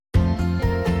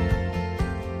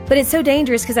But it's so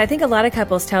dangerous because I think a lot of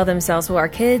couples tell themselves, well, our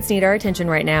kids need our attention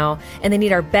right now, and they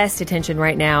need our best attention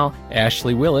right now.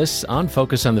 Ashley Willis on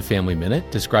Focus on the Family Minute,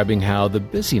 describing how the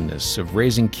busyness of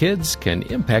raising kids can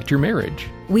impact your marriage.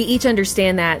 We each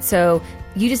understand that, so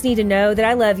you just need to know that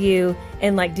I love you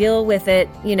and deal with it,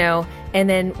 and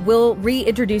then we'll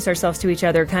reintroduce ourselves to each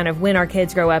other kind of when our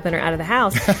kids grow up and are out of the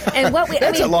house. And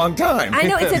That's a long time. I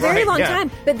know, it's a very long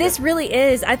time. But this really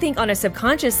is, I think, on a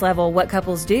subconscious level, what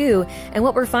couples do. And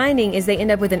what we're finding is they end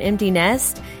up with an empty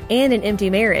nest and an empty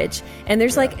marriage. And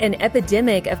there's an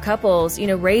epidemic of couples,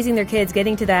 raising their kids,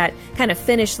 getting to that kind of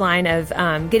finish line of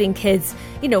getting kids,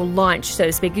 launched, so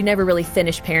to speak. You never really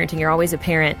finish parenting. You're always a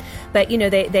parent. But,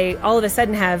 they all of a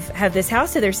sudden have this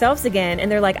house to themselves again. And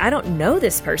they're like, I don't know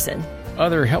this person.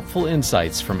 Other helpful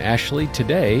insights from Ashley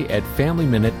today at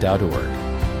FamilyMinute.org.